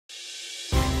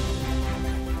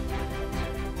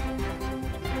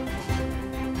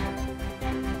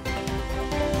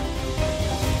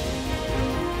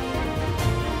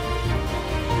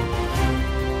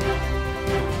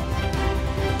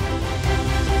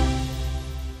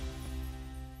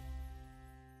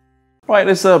Right,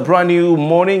 it's a brand new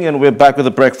morning and we're back with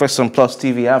the breakfast on Plus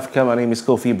TV Africa. My name is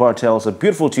Kofi Bartel. It's a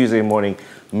beautiful Tuesday morning.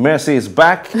 Mercy is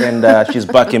back and she's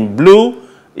back in blue.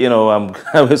 You know,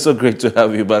 it's so great to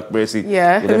have you back, Mercy.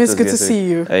 Yeah, it's good to see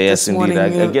you. Yes, indeed.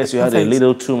 I guess you had a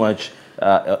little too much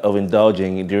of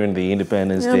indulging during the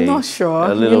Independence Day. I'm not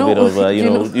sure. A little bit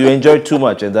of, you enjoyed too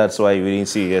much and that's why we didn't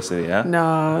see you yesterday, huh?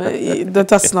 No,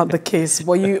 that's not the case.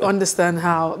 But you understand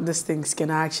how these things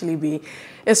can actually be.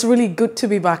 It's really good to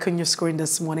be back on your screen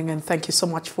this morning, and thank you so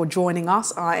much for joining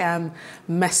us. I am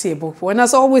Messi Abopo, and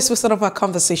as always, we start off our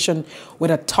conversation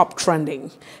with a top trending.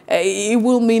 It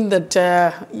will mean that,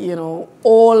 you know,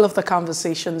 all of the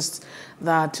conversations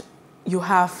that you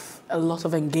have a lot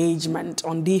of engagement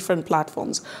on different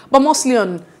platforms, but mostly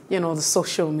on, you know, the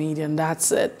social media, and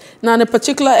that's it. Now, in a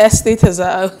particular estate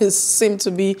has seemed to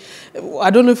be, I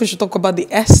don't know if we should talk about the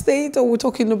estate or we're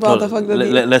talking about the fact that...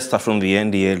 Let's start from the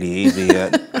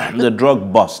NDLEA, the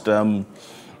drug bust.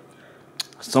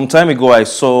 Some time ago, I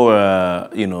saw,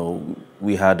 you know,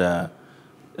 we had the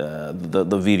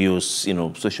videos, you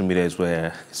know, social media is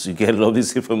where you get a lot of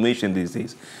this information these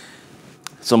days.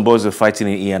 Some boys are fighting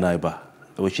in Iba,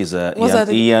 which is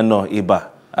Iba.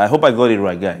 I hope I got it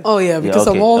right, guys. Oh, yeah, because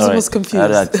I'm almost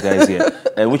confused. Guys,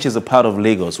 yeah. Which is a part of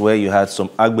Lagos where you had some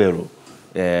Agbero,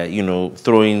 you know,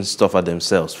 throwing stuff at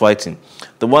themselves, fighting.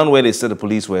 The one where they said the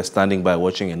police were standing by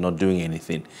watching and not doing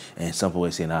anything. And some people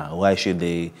were saying, why should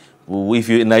they? Well, if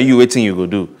you, now you waiting, you go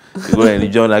do. You go and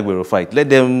join Agbero fight. Let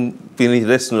them finish.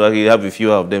 Let's know you have a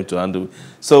few of them to handle.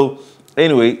 So,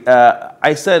 anyway,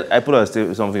 I put out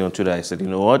something on Twitter. I said, you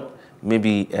know what?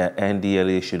 Maybe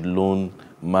NDLEA should loan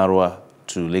Marwa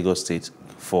to Lagos State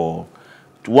for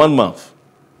 1 month,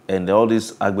 and all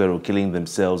these Agbero killing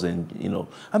themselves, and you know,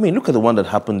 I mean, look at the one that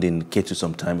happened in Ketu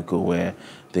some time ago, where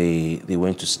they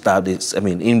went to stab this. I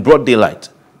mean, in broad daylight,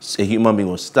 a human being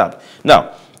was stabbed.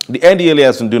 Now, the NDLEA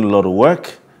has been doing a lot of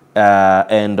work,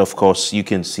 and of course, you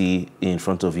can see in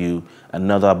front of you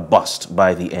another bust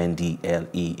by the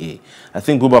NDLEA. I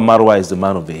think Buba Marwa is the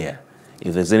man of the year.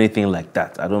 If there's anything like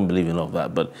that, I don't believe in all of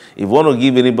that. But if you want to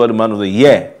give anybody man of the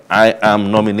year, I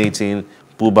am nominating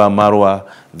Buba Marwa,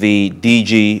 the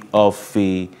DG of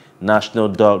the National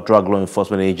Drug Law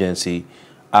Enforcement Agency,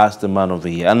 as the man of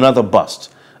the year. Another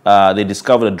bust. They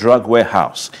discovered a drug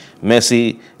warehouse.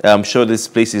 Mercy, I'm sure this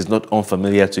place is not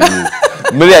unfamiliar to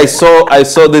you. Maybe I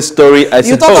saw this story. I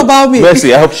said, talk about me.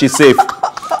 Mercy, I hope she's safe.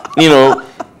 You know,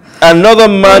 another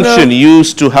mansion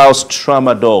used to house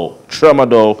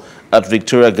tramadol at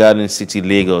Victoria Garden City,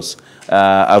 Lagos.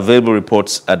 Available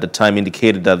reports at the time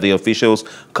indicated that the officials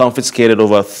confiscated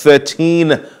over 13,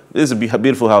 this is a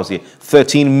beautiful house here,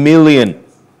 13 million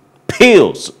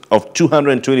pills of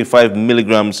 225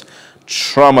 milligrams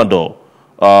tramadol.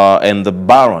 And the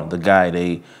Baron, the guy,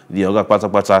 the Oga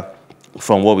Pata,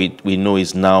 from what we know,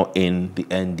 is now in the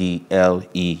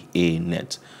NDLEA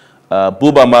net.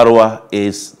 Buba Marwa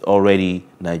is already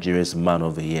Nigeria's Man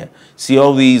of the Year. See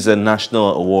all these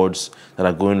national awards that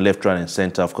are going left, right, and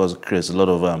center. Of course, creates a lot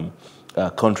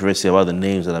of controversy about the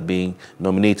names that are being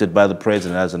nominated by the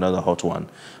president as another hot one.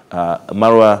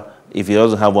 Marwa, if he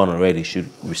doesn't have one already, should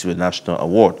receive a national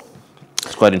award.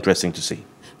 It's quite interesting to see.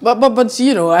 But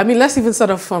you know, I mean, let's even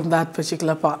start off from that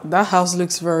particular part. That house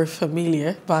looks very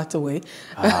familiar, by the way.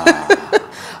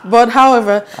 But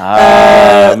however,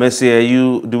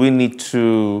 Messi, do we need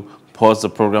to pause the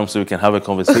program so we can have a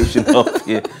conversation?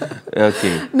 Okay.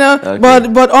 No, okay.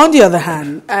 But on the other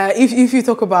hand, if you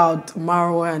talk about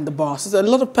Marwa and the boss, a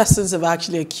lot of persons have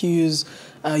actually accused,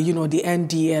 you know, the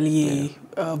NDLEA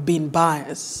of being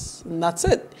biased, and that's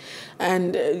it.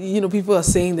 And you know, people are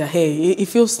saying that, hey, it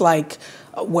feels like,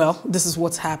 well, this is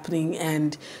what's happening,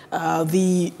 and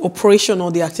the operation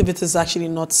or the activity is actually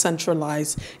not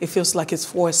centralized. It feels like it's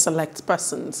for select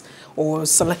persons or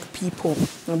select people,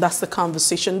 and that's the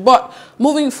conversation. But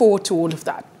moving forward to all of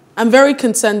that, I'm very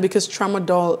concerned because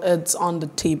tramadol is on the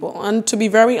table. And to be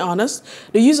very honest,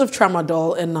 the use of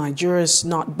tramadol in Nigeria is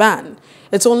not banned.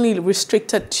 It's only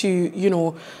restricted to, you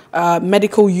know,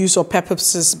 medical use or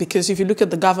purposes, because if you look at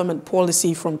the government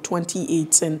policy from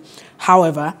 2018,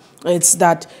 however, it's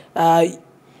that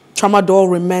tramadol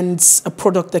remains a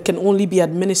product that can only be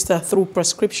administered through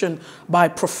prescription by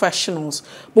professionals.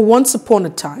 But once upon a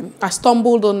time, I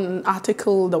stumbled on an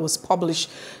article that was published,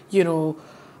 you know,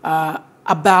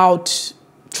 about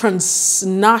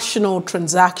transnational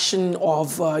transaction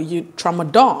of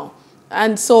tramadol.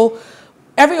 And so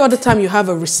every other time you have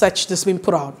a research that's been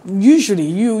put out, usually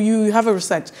you have a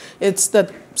research, it's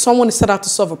that someone is set out to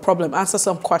solve a problem, answer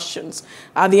some questions.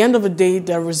 At the end of the day,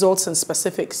 there are results and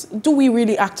specifics. Do we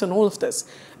really act on all of this?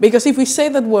 Because if we say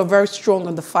that we're very strong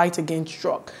on the fight against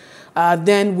drug,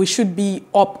 then we should be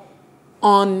up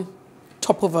on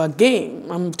top of our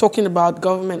game. I'm talking about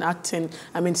government acting,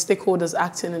 stakeholders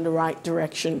acting in the right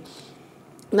direction.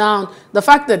 Now, the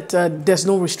fact that there's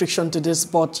no restriction to this,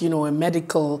 but, a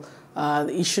medical,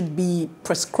 it should be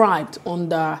prescribed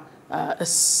under a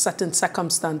certain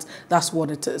circumstance, that's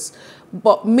what it is.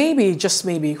 But maybe, just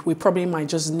maybe, we probably might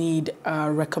just need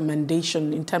a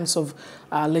recommendation in terms of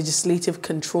legislative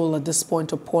control at this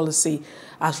point of policy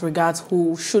as regards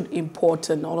who should import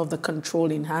and all of the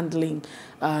control in handling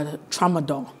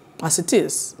tramadol as it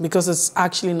is, because it's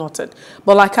actually not it.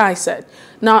 But like I said,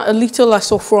 now a little I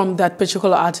saw from that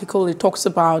particular article, it talks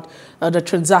about the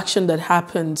transaction that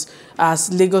happens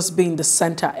as Lagos being the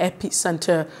center,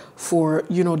 epicenter for,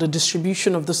 the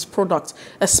distribution of this product,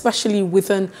 especially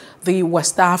within the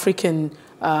West African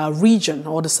region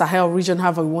or the Sahel region,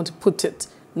 however we want to put it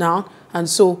now. And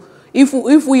so if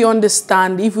we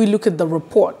understand, if we look at the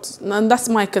report, and that's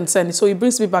my concern. So it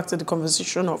brings me back to the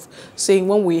conversation of saying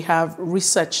when we have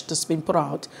research that's been put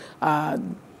out,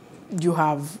 you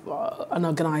have an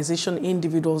organization,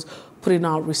 individuals putting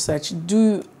out research.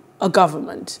 Do a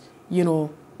government,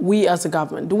 we as a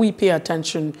government, do we pay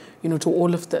attention, to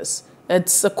all of this?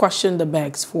 It's a question that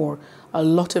begs for a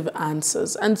lot of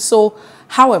answers. And so,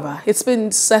 however, it's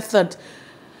been said that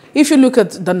if you look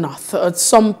at the north,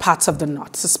 some parts of the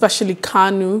north, especially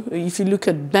Kanu, if you look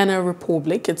at Benin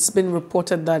Republic, it's been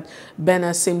reported that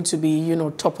Benin seem to be,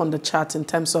 top on the chart in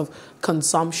terms of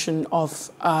consumption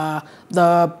of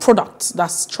the products,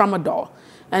 that's tramadol.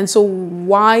 And so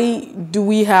why do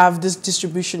we have this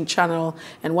distribution channel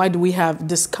and why do we have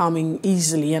this coming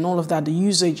easily and all of that, the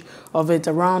usage of it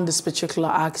around this particular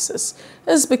axis?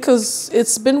 Is because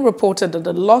it's been reported that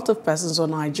a lot of persons or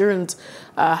Nigerians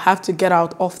have to get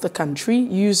out of the country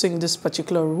using this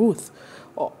particular route.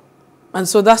 And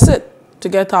so that's it, to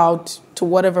get out to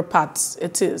whatever parts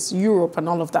it is, Europe and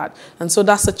all of that. And so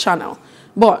that's a channel.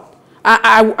 But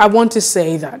I want to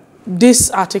say that this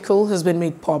article has been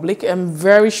made public. I'm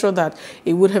very sure that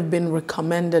it would have been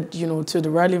recommended, to the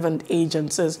relevant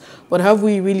agencies. But have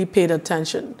we really paid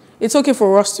attention? It's okay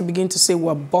for us to begin to say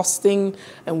we're busting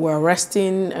and we're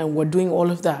arresting and we're doing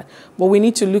all of that. But we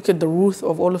need to look at the root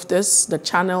of all of this, the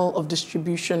channel of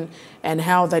distribution and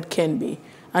how that can be.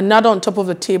 Another on top of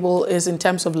the table is in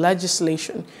terms of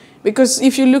legislation. Because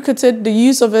if you look at it, the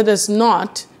use of it is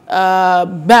not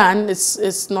banned.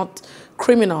 It's not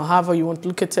criminal, however you want to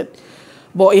look at it,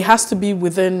 but it has to be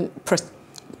within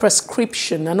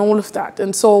prescription and all of that.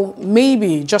 And so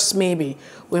maybe, just maybe,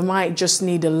 we might just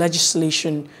need a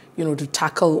legislation, to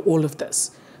tackle all of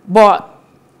this. But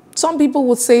some people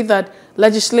would say that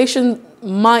legislation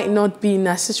might not be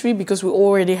necessary because we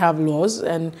already have laws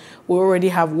and we already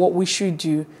have what we should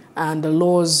do, and the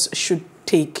laws should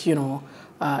take,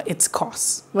 its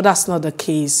course. But that's not the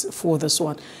case for this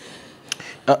one.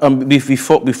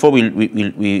 Before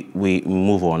we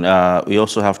move on, we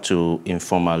also have to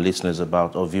inform our listeners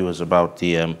about, or viewers about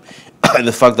the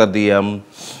the fact that the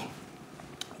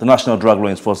National Drug Law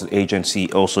Enforcement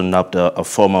Agency also nabbed a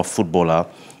former footballer,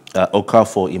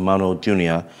 Okafor Emmanuel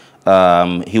Jr.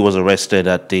 He was arrested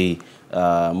at the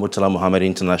Murtala Mohammed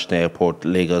International Airport,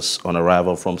 Lagos, on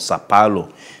arrival from Sao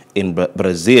Paulo in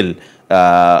Brazil.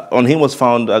 On him was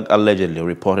found, allegedly,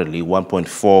 reportedly,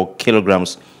 1.4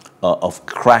 kilograms of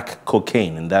crack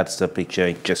cocaine, and that's the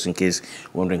picture. Just in case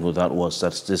wondering who that was,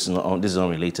 this is not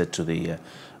related to the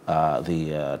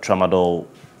tramadol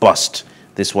bust.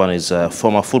 This one is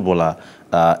former footballer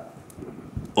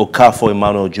Okafor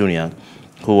Emmanuel Jr.,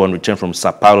 who on return from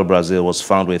Sao Paulo, Brazil, was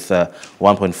found with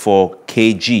 1.4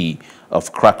 kg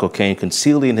of crack cocaine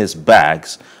concealed in his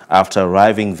bags after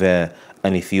arriving there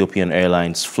an Ethiopian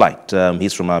Airlines flight.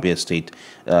 He's from Abia State.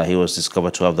 He was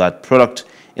discovered to have that product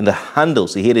in the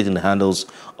handles. He hid it in the handles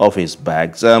of his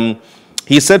bags.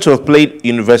 He's said to have played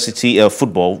university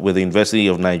football with the University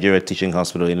of Nigeria Teaching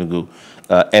Hospital Enugu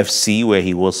FC, where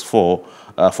he was for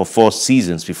 4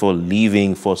 seasons before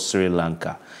leaving for Sri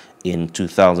Lanka in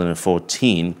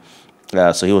 2014.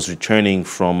 So he was returning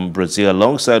from Brazil.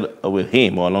 Along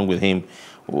with him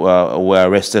were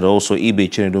arrested also Ibe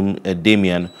Chinedum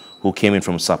Damian, who came in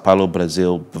from Sao Paulo,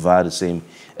 Brazil, via the same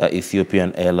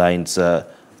Ethiopian Airlines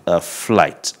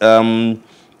flight.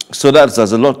 So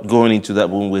there's a lot going into that.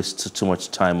 We won't waste too much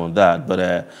time on that.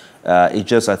 But it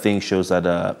just, I think, shows that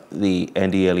the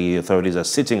NDLEA authorities are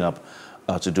sitting up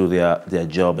to do their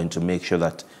job and to make sure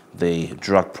that the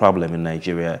drug problem in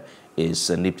Nigeria is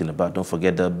nipped in the bud. Don't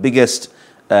forget, the biggest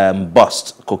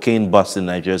cocaine bust in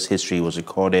Nigeria's history was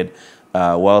recorded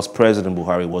whilst President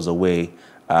Buhari was away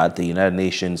at the United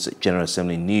Nations General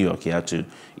Assembly in New York. He had to,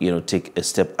 take a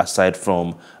step aside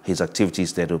from his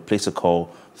activities there to place a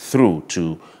call through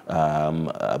to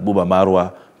Buba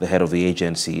Marwa, the head of the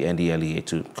agency, NDLEA,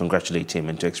 to congratulate him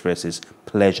and to express his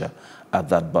pleasure at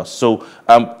that bus. So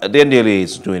the NDLEA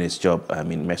is doing its job. I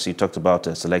mean, Mercy talked about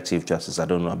selective justice. I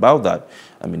don't know about that.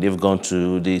 I mean, they've gone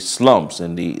to the slums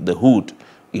and the hood,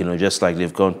 just like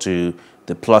they've gone to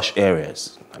the plush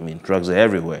areas. I mean, drugs are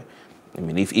everywhere. I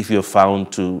mean, if you're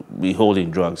found to be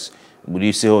holding drugs, would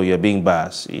you say, oh, you're being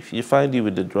biased? If you find you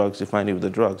with the drugs, you find you with the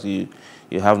drugs. You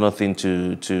have nothing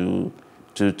to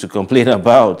complain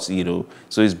about, So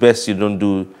it's best you don't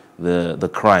do the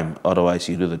crime, otherwise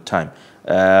you do the time.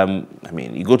 I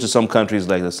mean, you go to some countries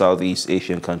like the Southeast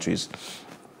Asian countries.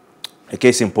 A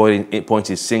case in point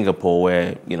is Singapore,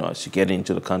 where, as you get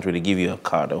into the country, they give you a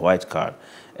card, a white card.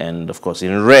 And, of course,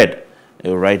 in red,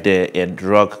 right there, a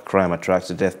drug crime attracts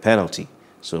the death penalty.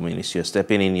 So, I mean, if you're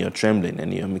stepping in, you're trembling,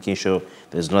 and you're making sure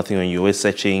there's nothing on you. You're always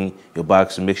searching your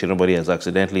bags to make sure nobody has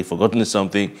accidentally forgotten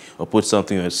something or put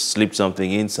something or slipped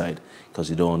something inside,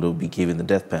 because you don't want to be given the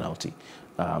death penalty.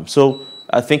 So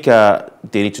I think they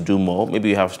need to do more. Maybe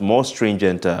you have more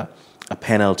stringent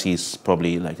penalties,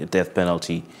 probably like the death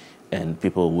penalty, and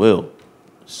people will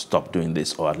stop doing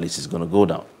this, or at least it's going to go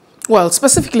down. Well,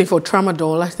 specifically for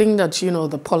tramadol, I think that,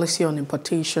 the policy on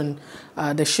importation,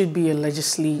 there should be a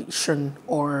legislation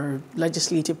or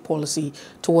legislative policy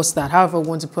towards that. However, I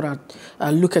want to put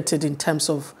look at it in terms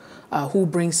of who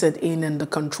brings it in and the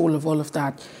control of all of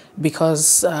that,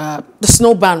 because there's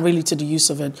no ban really to the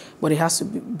use of it, but it has to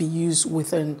be used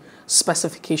within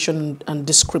specification and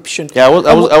description. Yeah,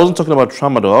 I wasn't talking about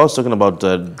tramadol. I was talking about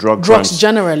drugs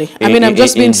generally. I mean, I'm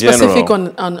just being specific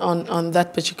on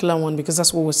that particular one, because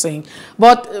that's what we're saying.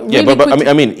 But really, yeah, but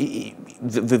I mean,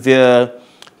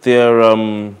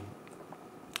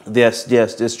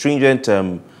 there's stringent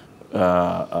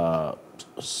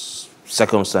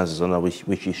circumstances under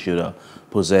which you should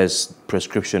possess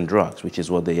prescription drugs, which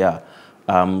is what they are.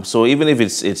 So even if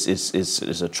it's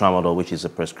a tramadol, which is a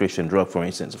prescription drug, for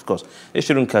instance, of course, they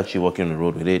shouldn't catch you walking on the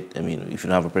road with it. I mean, if you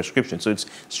don't have a prescription. So it's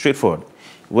straightforward.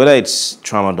 Whether it's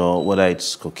tramadol, whether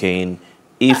it's cocaine,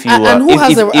 if you and who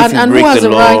has the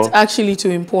law, right actually to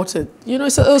import it?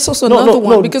 It's also another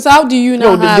one, because how do you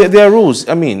now have... there are rules.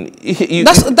 I mean,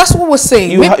 that's what we're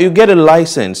saying. You get a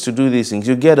license to do these things.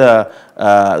 You get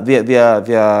what do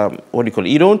you call it?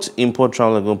 You don't import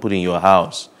tramadol and go and put it in your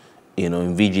house, in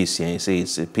VGC, and you say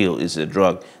it's a pill, it's a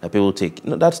drug that people take.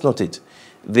 No, that's not it.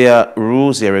 There are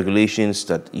rules, there are regulations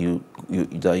that you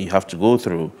have to go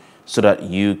through so that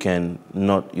you will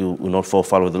not fall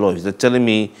foul of the law. If they're telling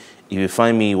me, if you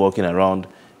find me walking around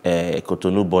a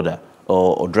Cotonou border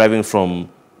or driving from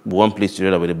one place to the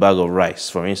other with a bag of rice,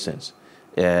 for instance,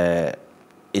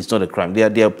 it's not a crime.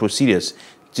 There are procedures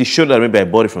to show that maybe I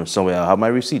bought it from somewhere. I have my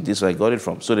receipt. This is where I got it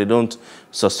from, so they don't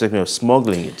suspect me of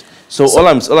smuggling it. So all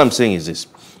I'm saying is this: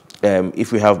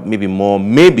 if we have maybe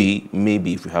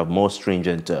if we have more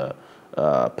stringent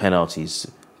penalties,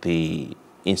 the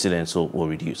incidents will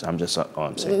reduce. That's all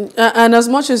I'm saying. And as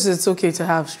much as it's okay to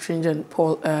have stringent,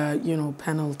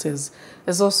 penalties,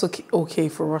 it's also okay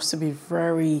for us to be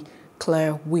very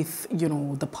clear with,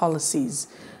 the policies,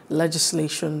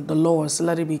 legislation, the laws.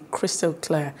 Let it be crystal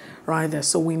clear right there,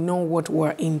 so we know what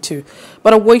we're into.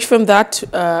 But away from that,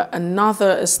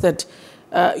 another is that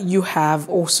you have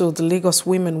also the Lagos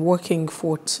women working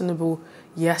for Tinubu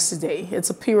yesterday.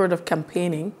 It's a period of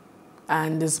campaigning,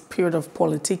 and there's a period of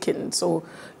politicking. So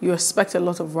you expect a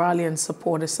lot of rally and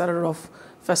support. It started off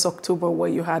 1st October, where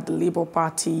you had the Labour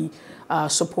Party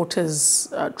supporters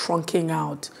trunking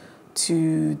out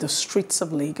to the streets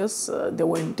of Lagos. They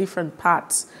were in different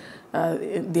parts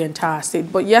in the entire state.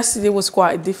 But yesterday was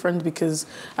quite different, because,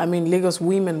 I mean, Lagos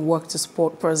women worked to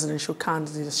support presidential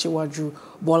candidate Asiwaju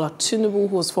Bola Tinubu,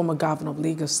 who was former governor of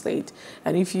Lagos State.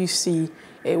 And if you see,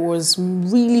 it was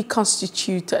really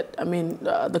constituted, I mean,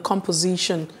 the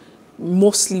composition,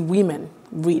 mostly women,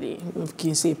 really. If you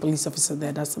can say a police officer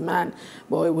there, that's a man.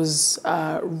 But it was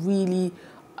really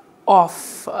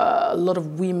of a lot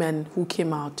of women who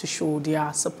came out to show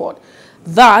their support.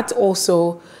 That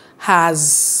also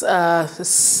has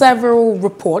several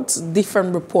reports,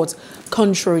 different reports,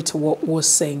 contrary to what we're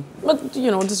saying. But,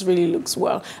 this really looks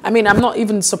well. I mean, I'm not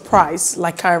even surprised.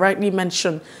 Like I rightly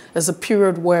mentioned, there's a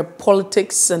period where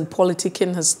politics and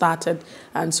politicking has started.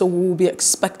 And so we'll be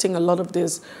expecting a lot of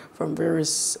this from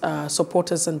various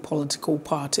supporters and political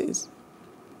parties.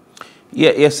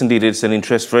 Yeah, yes, indeed. It's an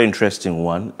very interesting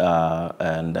one.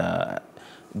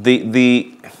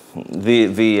 The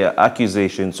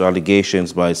accusations or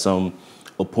allegations by some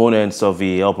opponents of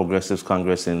the All Progressives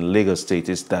Congress in Lagos State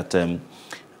is that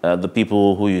the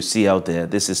people who you see out there,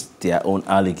 this is their own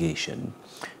allegation.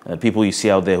 People you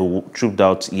see out there who trooped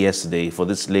out yesterday for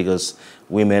this Lagos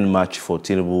Women March for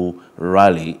Tinubu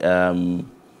rally,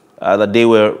 that they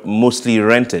were mostly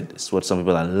rented, is what some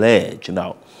people allege.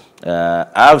 Now,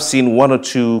 I've seen one or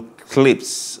two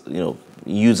clips,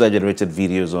 user-generated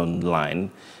videos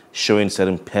online showing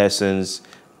certain persons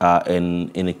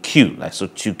in a queue, like so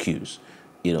 2 queues,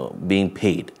 being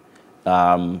paid.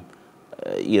 That's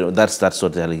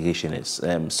what the allegation is.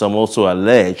 Some also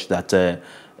allege that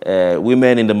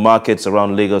women in the markets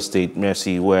around Lagos State,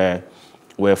 Mercy, were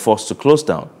forced to close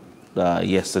down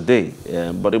yesterday.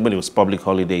 But when it was public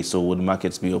holiday, so would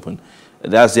markets be open?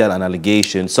 That's an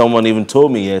allegation. Someone even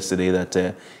told me yesterday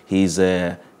that his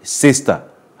sister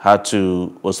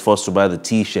was forced to buy the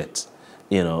T-shirt,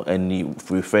 and he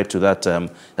referred to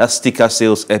that sticker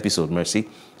sales episode, Mercy.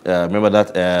 Remember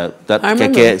that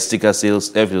Keke sticker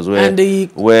sales episode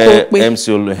where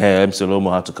MC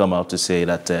Olomo had to come out to say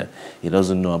that he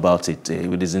doesn't know about it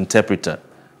with his interpreter,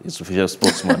 his official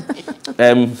spokesman.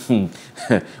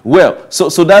 Well,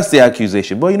 so that's the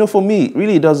accusation. But for me,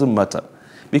 really it doesn't matter,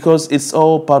 because it's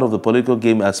all part of the political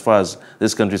game as far as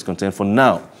this country is concerned for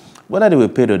now. Whether they were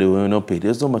paid or they were not paid, it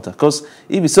doesn't matter. Because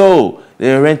if it's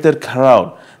they're a rented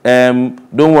crowd. Don't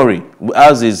worry,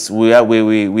 ours is we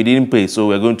didn't pay, so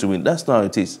we're going to win. That's not how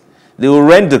it is. They will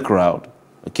rent the crowd,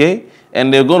 okay,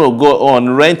 and they're going to go on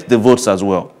rent the votes as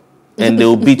well, and they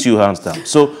will beat you hands down.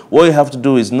 So what you have to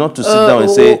do is not to sit down and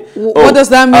say, what does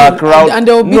that mean? Crowd, and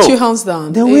they will beat you hands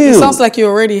down. They will. It sounds like you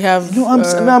already have. No,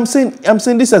 I'm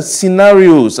saying these are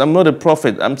scenarios. I'm not a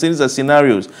prophet. I'm saying these are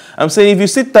scenarios. I'm saying if you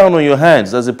sit down on your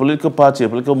hands as a political party, a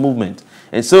political movement,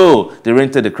 and so they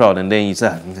rented the crowd, and then you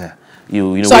say,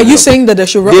 so are you saying that they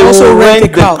should also rent the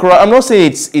crowd? I'm not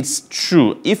saying it's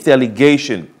true. If the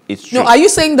allegation is true. No, are you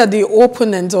saying that the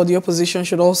opponent or the opposition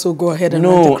should also go ahead and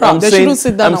rent the crowd? They shouldn't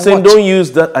sit down and watch. I'm saying don't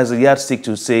use that as a yardstick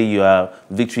to say your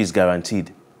victory is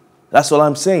guaranteed. That's all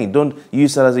I'm saying. Don't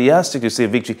use that as a yardstick to say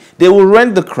victory. They will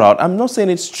rent the crowd. I'm not saying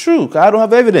it's true. I don't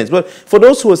have evidence. But for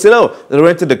those who will say, they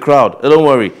rented the crowd, don't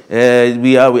worry.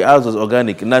 Ours was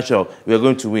organic, natural. We are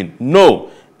going to win. No.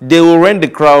 They will rent the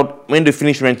crowd. When they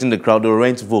finish renting the crowd, they will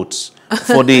rent votes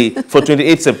for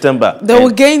 28 September. They will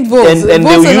gain votes. And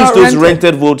they will use those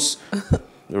rented votes.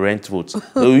 Rent votes.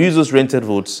 They will use those rented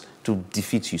votes to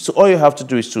defeat you. So all you have to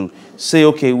do is to say,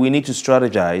 okay, we need to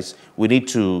strategize. We need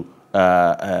to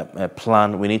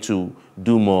plan. We need to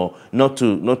do more. Not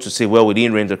to say, well, we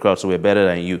didn't rent the crowd, so we're better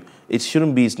than you. It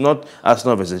shouldn't be. It's not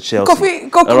Arsenal versus Chelsea.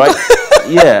 All right?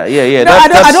 Yeah. No,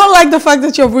 I don't like the fact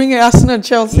that you're bringing Arsenal and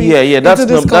Chelsea into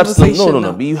this conversation.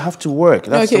 No. But you have to work.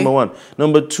 That's number one.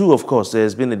 Number two, of course,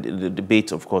 there's been a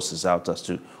debate, of course, is out as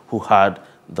to who had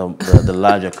the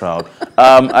larger crowd.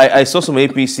 I saw some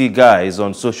APC guys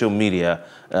on social media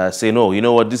say, no, you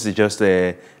know what, this is just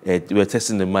we're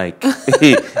testing the mic.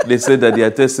 They said that they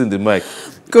are testing the mic.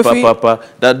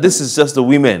 That this is just the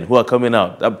women who are coming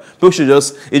out.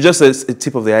 It's just a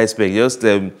tip of the iceberg, just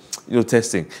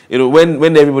testing.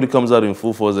 When everybody comes out in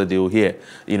full force, that they will hear,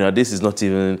 this is not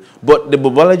even. But the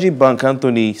Bobalaji Bank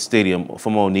Anthony Stadium,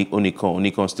 former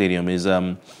Onikon Stadium, is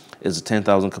a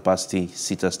 10,000 capacity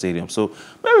seater stadium. So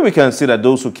maybe we can see that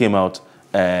those who came out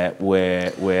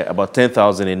were about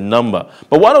 10,000 in number.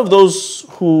 But one of those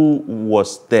who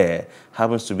was there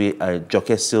happens to be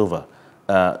Joke Silva,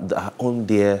 our own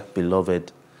dear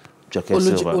beloved Joke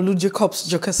Silva. Olu Jacobs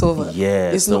Joke Silva.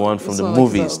 Yes, it's the one from the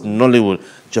movies, Nollywood.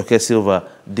 Joke Silva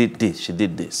did this. She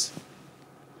did this.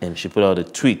 And she put out a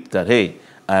tweet that, hey,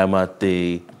 I am at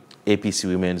the APC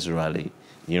Women's Rally,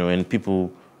 and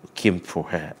people came for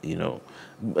her,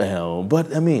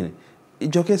 But, I mean,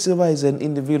 Joke Silva is an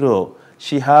individual.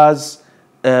 She has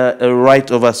a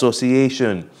right of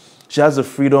association. She has the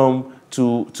freedom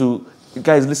to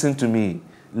guys, listen to me.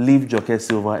 Leave Joke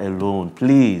Silva alone.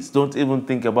 Please, don't even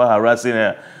think about harassing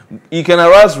her. You can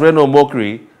harass Reno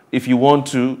Mokri if you want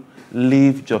to.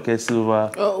 Leave Joke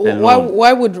Silva alone.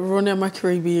 Why would Reno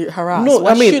Mokri be harassed? No,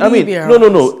 why should he be harassed?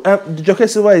 No. Joke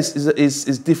Silva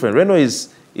is different. Reno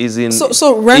is in.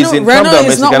 So Reno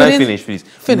is not Can I within. finish, please?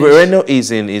 Reno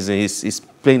is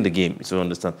playing the game. So you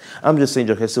understand. I'm just saying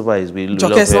Joke Silva is.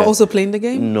 Joke is not also playing the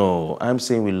game. No, I'm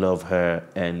saying we love her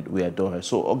and we adore her.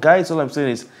 So guys, all I'm saying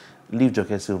is, leave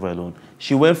Joke Silva alone.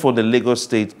 She went for the Lagos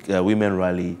State Women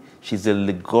Rally. She's a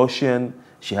Lagosian.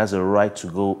 She has a right to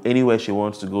go anywhere she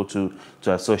wants to go to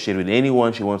associate with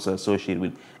anyone she wants to associate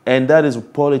with. And that is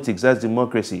politics. That's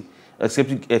democracy.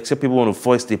 Except people want to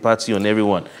foist the party on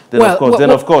everyone. Then,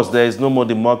 of course, there is no more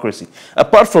democracy.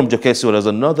 Apart from Joke Silva, there's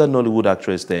another Nollywood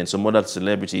actress there and some other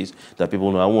celebrities that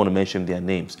people know. I won't want to mention their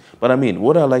names. But I mean,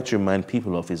 what I like to remind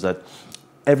people of is that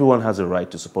everyone has a right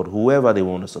to support whoever they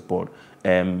want to support,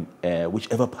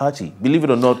 whichever party. Believe it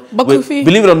or not, But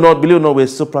believe it or not, we're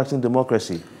still practicing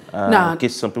democracy. In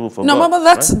case some people forgot. No, but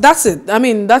that's it. I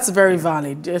mean, that's very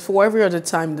valid. For every other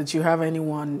time that you have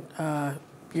anyone,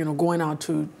 going out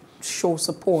to show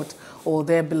support or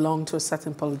they belong to a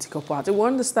certain political party, we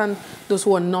understand those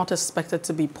who are not expected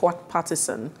to be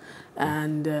partisan.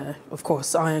 And, of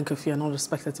course, I and Kofi are not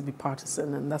expected to be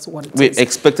partisan, and that's what it is. We're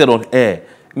expected on air.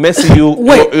 Mercy, you...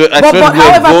 Wait, but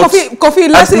however, Kofi,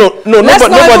 let's not even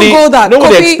go that.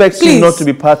 Nobody Kofi, expects please. you not to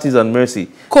be partisan,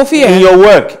 Mercy. Kofi,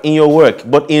 in your work,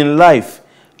 but in life,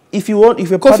 if you're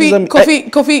partisan...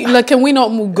 Kofi, like, can we not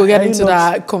get into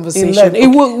that conversation? Life, okay.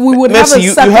 We would Mercy,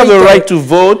 have a you have a right to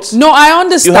vote. No, I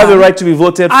understand. You have a right to be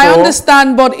voted for. I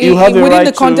understand, but within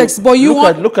the context, but you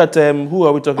look at who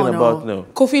are we talking about now?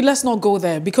 Kofi, let's not go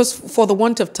there because for the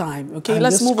want of time, okay,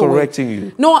 let's move away. I'm just correcting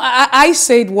you. No, I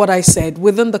said what I said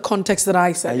within the context that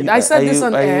I said. I said this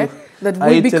on air that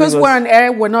because we're on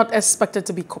air, we're not expected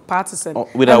to be partisan.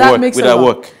 With our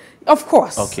work. Of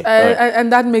course, okay,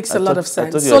 and that makes a lot of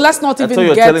sense. So let's not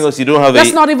even get. Telling us you don't have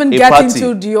let's not even get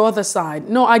into the other side.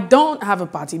 No, I don't have a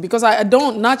party because I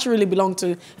don't naturally belong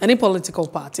to any political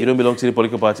party. You don't belong to any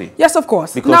political party? Yes, of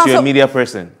course. Because you're a media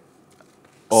person.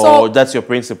 Or that's your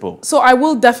principle? So I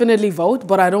will definitely vote,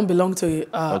 but I don't belong to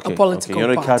a political party.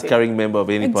 You're not a card-carrying member of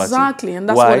any party. Exactly, and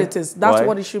that's what it is. That's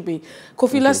what it should be.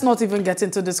 Kofi, let's not even get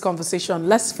into this conversation.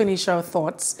 Let's finish our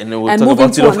thoughts and move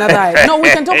into another. No, we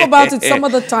can talk about it some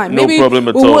other time. No problem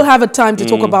at all. We will have a time to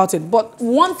talk about it. But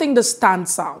one thing that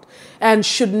stands out and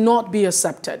should not be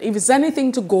accepted, if it's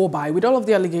anything to go by, with all of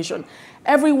the allegation,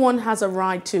 everyone has a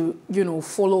right to,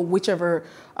 follow whichever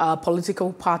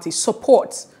political party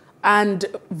supports and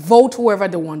vote whoever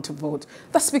they want to vote.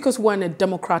 That's because we're in a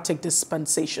democratic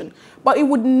dispensation. But it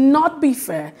would not be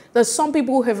fair that some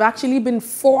people have actually been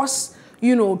forced,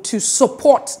 to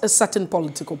support a certain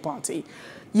political party.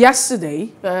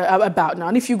 Yesterday, about now,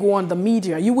 and if you go on the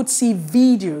media, you would see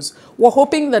videos. We're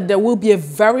hoping that there will be a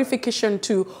verification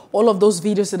to all of those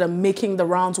videos that are making the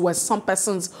rounds where some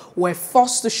persons were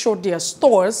forced to shut their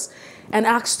stores and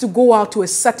asked to go out to a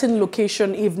certain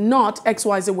location. If not,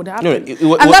 XYZ would happen.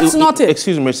 And that's not it.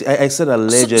 Excuse me, I said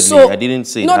allegedly. I didn't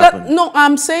say it happened.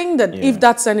 I'm saying that if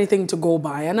that's anything to go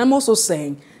by, and I'm also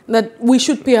saying that we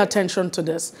should pay attention to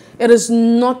this. It is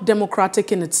not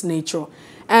democratic in its nature.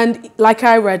 And like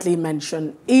I rightly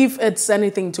mentioned, if it's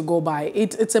anything to go by,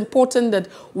 it's important that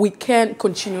we can't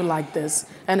continue like this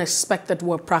and expect that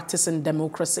we're practicing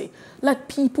democracy. Let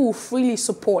people freely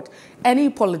support any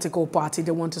political party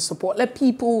they want to support. Let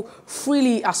people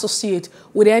freely associate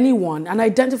with anyone and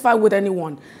identify with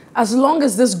anyone, as long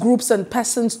as these groups and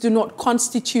persons do not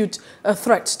constitute a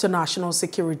threat to national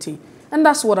security. And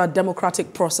that's what our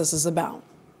democratic process is about.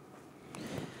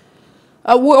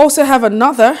 We also have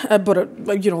another,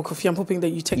 Kofi, I'm hoping that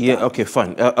you take that. Yeah, okay,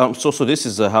 fine. So this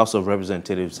is the House of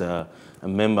Representatives, a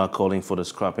member calling for the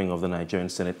scrapping of the Nigerian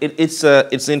Senate.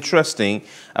 It's interesting.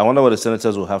 I wonder what the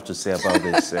senators will have to say about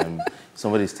this.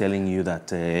 Somebody's telling you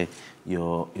that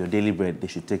your daily bread, they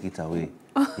should take it away.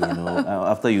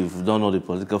 After you've done all the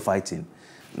political fighting,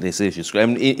 they say you should scrap.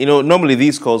 Normally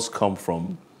these calls come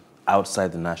from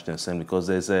outside the National Assembly because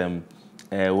there's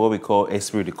what we call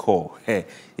esprit de corps.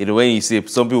 When you see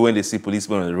some people, when they see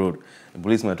policemen on the road, and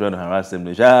policemen are trying to harass them,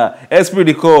 they say, esprit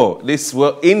de corps.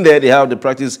 In there they have the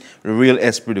practice real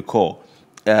esprit de corps,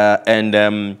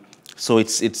 so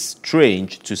it's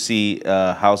strange to see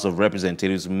House of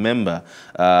Representatives member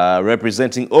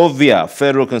representing Ovia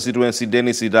Federal Constituency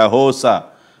Dennis Idahosa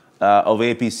of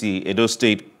APC Edo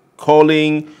State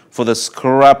calling for the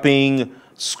scrapping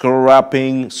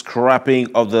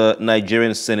of the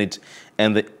Nigerian Senate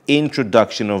and the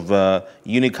introduction of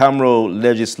unicameral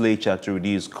legislature to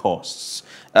reduce costs.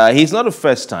 He's not the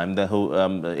first time that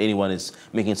anyone is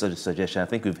making such a suggestion. I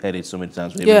think we've heard it so many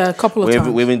times. A couple of times.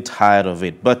 We've been tired of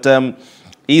it. But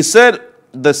he said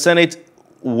the Senate,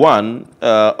 one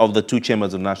of the two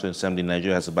chambers of the National Assembly in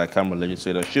Nigeria has a bicameral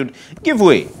legislature, should give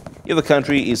way if the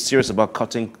country is serious about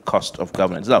cutting cost of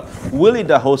governance. Now, will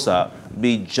Idahosa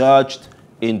be judged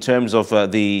in terms of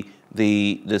the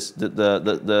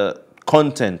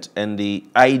content and the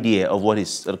idea of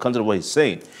the content of what he's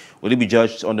saying? Will he be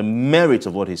judged on the merit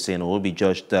of what he's saying, or will he be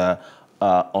judged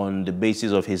on the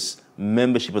basis of his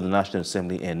membership of the National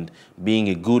Assembly and being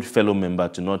a good fellow member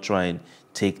to not try and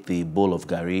take the bowl of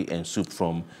gari and soup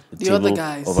from the table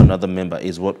of another member?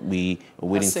 Is what we are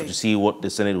waiting to see what the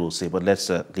Senate will say. But let's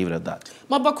leave it at that.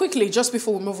 But quickly, just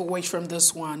before we move away from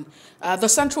this one, the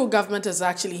central government has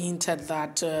actually hinted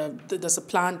that there's a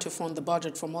plan to fund the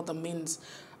budget from other means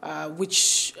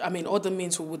which, I mean, other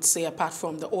means we would say apart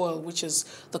from the oil, which is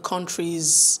the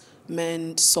country's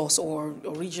main source or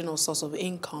original source of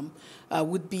income,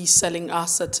 would be selling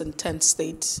assets in 10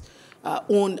 states,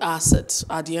 own assets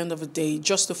at the end of the day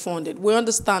just to fund it. We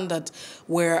understand that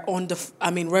we're on the, I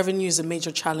mean, revenue is a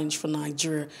major challenge for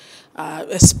Nigeria,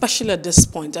 especially at this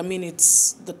point. I mean,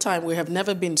 it's the time we have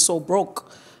never been so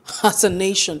broke as a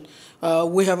nation.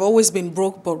 We have always been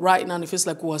broke, but right now it feels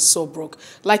like we're so broke.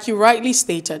 Like you rightly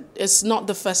stated, it's not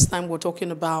the first time we're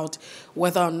talking about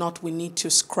whether or not we need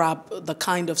to scrap the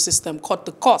kind of system, cut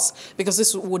the cost, because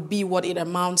this would be what it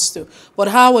amounts to. But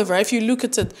however, if you look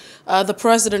at it, the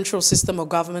presidential system of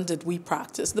government that we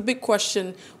practice, the big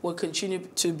question will continue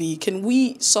to be, can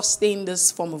we sustain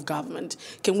this form of government?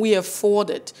 Can we afford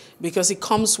it? Because it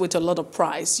comes with a lot of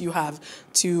price. You have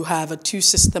to have a two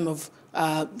system of,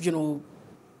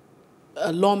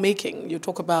 lawmaking. You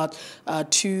talk about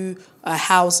two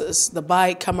houses, the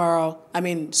bicameral. I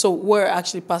mean, so we're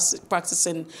actually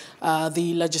practicing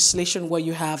the legislation where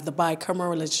you have the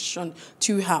bicameral legislation,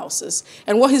 two houses.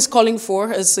 And what he's calling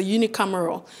for is a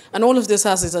unicameral. And all of this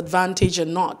has its advantage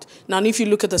and not. Now, if you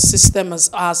look at the system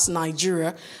as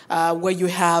Nigeria, where you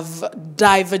have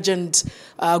divergent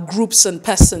groups and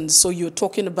persons, so you're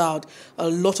talking about a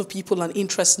lot of people and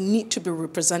interests need to be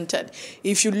represented.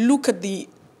 If you look at the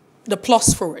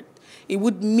plus for it, it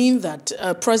would mean that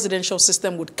a presidential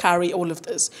system would carry all of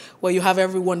this, where you have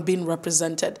everyone being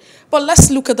represented. But let's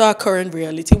look at our current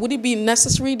reality. Would it be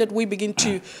necessary that we begin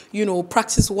to,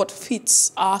 practice what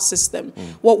fits our system,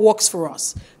 what works for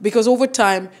us? Because over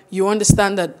time, you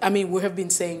understand that, I mean, we have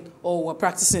been saying, oh, we're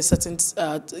practicing a certain,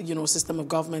 system of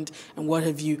government and what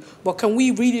have you. But can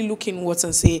we really look inwards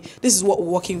and say, this is what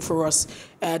working for us,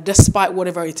 despite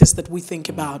whatever it is that we think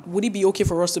about? Would it be okay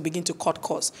for us to begin to cut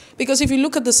costs? Because if you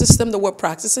look at the system that we're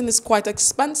practicing, it's quite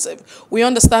expensive. We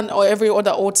understand every other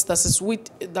odds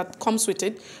that comes with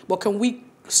it, but can we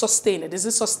sustain it? Is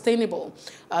it sustainable?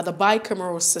 The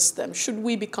bicameral system, should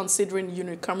we be considering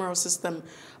unicameral system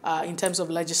in terms of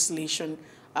legislation?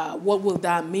 What will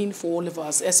that mean for all of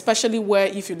us, especially where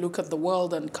if you look at the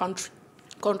world and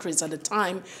countries at the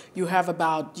time, you have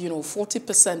about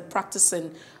 40%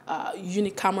 practicing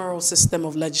unicameral system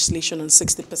of legislation and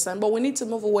 60%. But we need to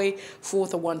move away for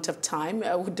the want of time.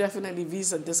 I would definitely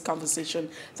visit this conversation.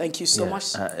 Thank you so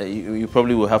much. You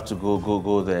probably will have to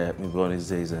go there maybe one of these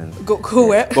days and go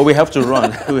where? But we have to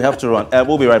run. We have to run.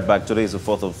 We'll be right back. Today is the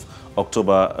 4th of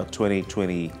October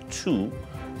 2022.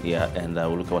 Yeah, and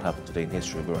we'll look at what happened today in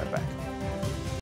history. We'll be right back.